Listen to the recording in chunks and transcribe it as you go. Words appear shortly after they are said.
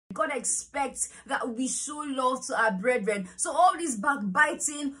God expects that we show love to our brethren. So all this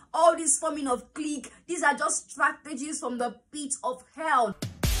backbiting, all this forming of clique, these are just strategies from the pit of hell.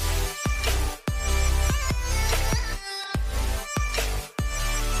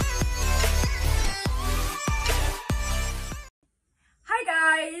 Hi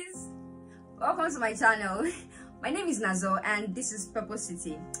guys, welcome to my channel. My name is Nazo and this is Purpose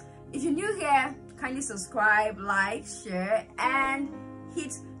City. If you're new here, kindly subscribe, like, share, and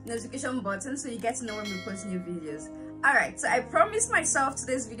hit notification button so you get to know when we post new videos. Alright, so I promised myself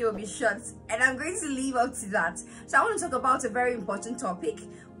today's video will be short and I'm going to live up to that. So I want to talk about a very important topic,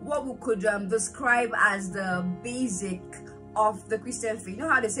 what we could describe as the basic of the Christian faith. You know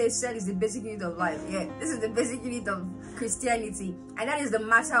how they say sin is the basic unit of life? Yeah, this is the basic unit of Christianity, and that is the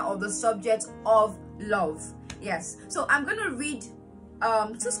matter of the subject of love. Yes, so I'm going to read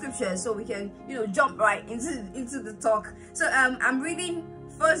two scriptures so we can, jump right into the talk. So I'm reading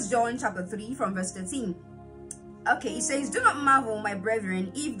 1 John chapter 3 from verse 13. Okay, it says, "Do not marvel, my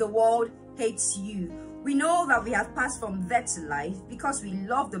brethren, if the world hates you. We know that we have passed from death to life because we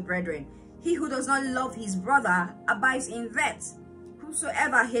love the brethren. He who does not love his brother abides in death.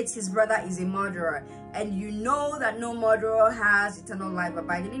 Whosoever hates his brother is a murderer, and you know that no murderer has eternal life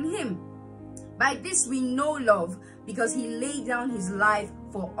abiding in him. By this we know love, because he laid down his life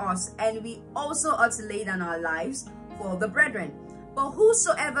for us, and we also ought to lay down our lives for the brethren. But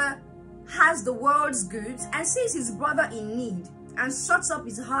whosoever has the world's goods and sees his brother in need and shuts up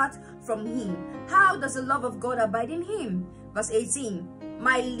his heart from him, how does the love of God abide in him?" Verse 18,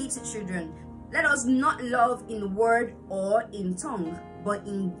 "My little children, let us not love in word or in tongue, but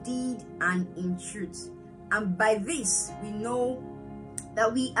in deed and in truth. And by this we know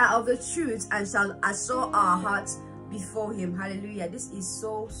that we are of the truth and shall assure our hearts before him." Hallelujah. This is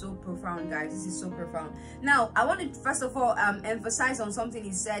so profound, guys. This is so profound. Now I want to first of all emphasize on something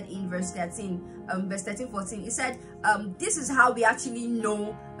he said in verse 13, 14. He said this is how we actually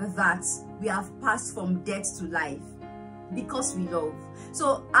know that we have passed from death to life, because we love.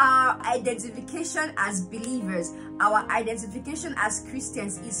 So our identification as believers, our identification as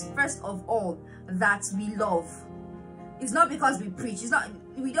Christians is first of all that we love. It's not because we preach. It's not,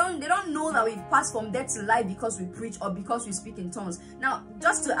 they don't know that we've passed from death to life because we preach or because we speak in tongues. Now,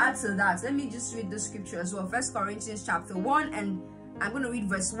 just to add to that, let me just read the scripture as well. 1 Corinthians chapter 1, and I'm going to read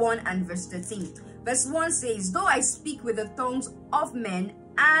verse 1 and verse 13. Verse 1 says, "Though I speak with the tongues of men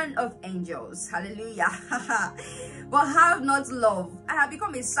and of angels," hallelujah, "but have not love, I have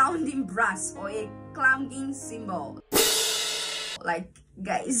become a sounding brass or a clanging cymbal." Like,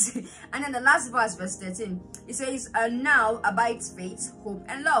 guys. And then the last verse, verse 13, it says, "And now abides faith, hope,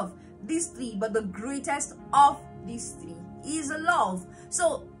 and love. These three, but the greatest of these three is love."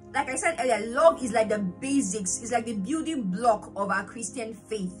 So, like I said earlier, love is like the basics, it's like the building block of our Christian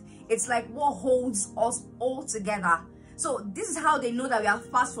faith. It's like what holds us all together. So this is how they know that we are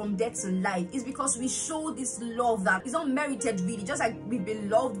passed from death to life. It's because we show this love that is unmerited, really. Just like we've been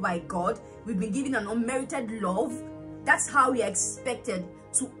loved by God, we've been given an unmerited love. That's how we are expected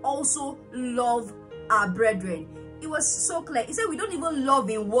to also love our brethren. It was so clear. He said we don't even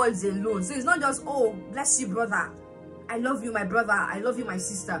love in words alone. So it's not just, "Oh, bless you, brother. I love you, my brother. I love you, my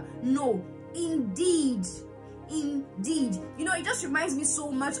sister." No, indeed. It just reminds me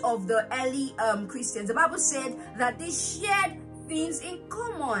so much of the early Christians. The Bible said that they shared things in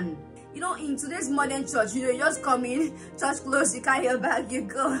common. In today's modern church, you just come in, church close, you can't hear back, you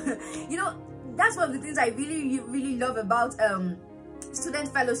go. That's one of the things I really love about student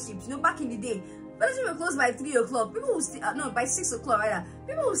fellowships. Back in the day, fellowship will close by 3 o'clock. People will still by 6 o'clock rather.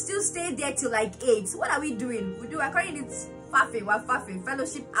 People will still stay there till like 8. What are we doing? We're calling it fafe,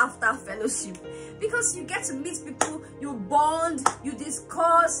 fellowship after fellowship, because you get to meet people, you bond, you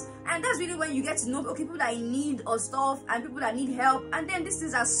discuss, and that's really when you get to know people that are in need of stuff and people that need help, and then these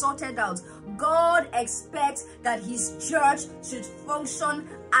things are sorted out. God expects that his church should function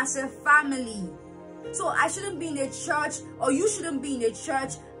as a family. So I shouldn't be in a church, or you shouldn't be in a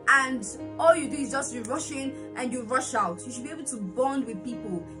church, and all you do is just you rush in and you rush out. You should be able to bond with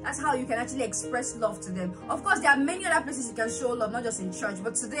people. That's how you can actually express love to them. Of course, there are many other places you can show love, not just in church,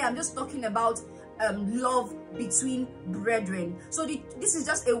 but today I'm just talking about love between brethren. So this is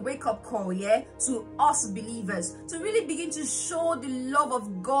just a wake-up call, yeah, to us believers to really begin to show the love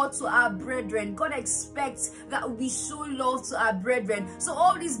of God to our brethren. God expects that we show love to our brethren. So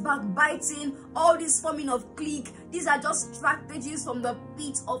all this backbiting, all this forming of clique, these are just strategies from the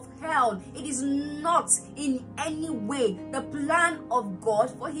pit of hell. It is not in any way the plan of God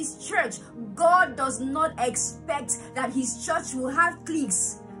for his church. God does not expect that his church will have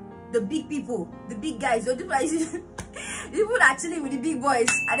cliques. the big people, the big guys, the people that are chilling with the big boys,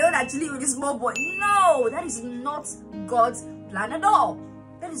 I don't actually with the small boy. No, that is not God's plan at all.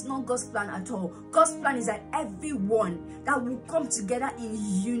 That is not God's plan at all. God's plan is that everyone that will come together in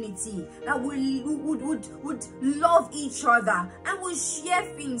unity, that would love each other and will share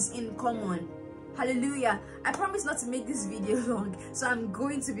things in common. Hallelujah. I promise not to make this video long, so I'm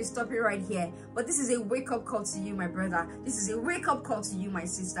going to be stopping right here. But this is a wake-up call to you, my brother. This is a wake-up call to you, my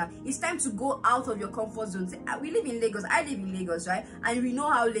sister. It's time to go out of your comfort zone. We live in Lagos. I live in Lagos, right? And we know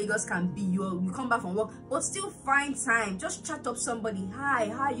how Lagos can be. You come back from work, but still find time. Just chat up somebody. Hi,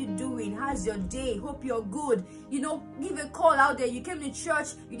 how you doing? How's your day? Hope you're good. You know, give a call out there. You came to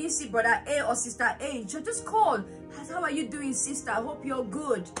church. You didn't see brother A or sister A in church. Just call. How are you doing, sister? I hope you're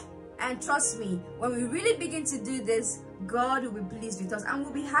good. And trust me, when we really begin to do this, God will be pleased with us and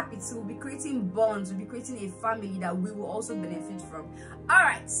we'll be happy to. We'll be creating bonds. We'll be creating a family that we will also benefit from.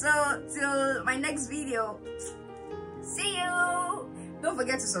 Alright, so till my next video, see you. Don't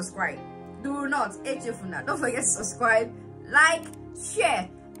forget to subscribe. Do not, don't forget to subscribe, like, share,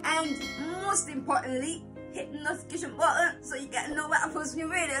 and most importantly, hit the notification button so you get to know when I post new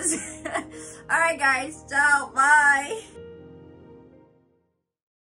videos. Alright guys, ciao, bye.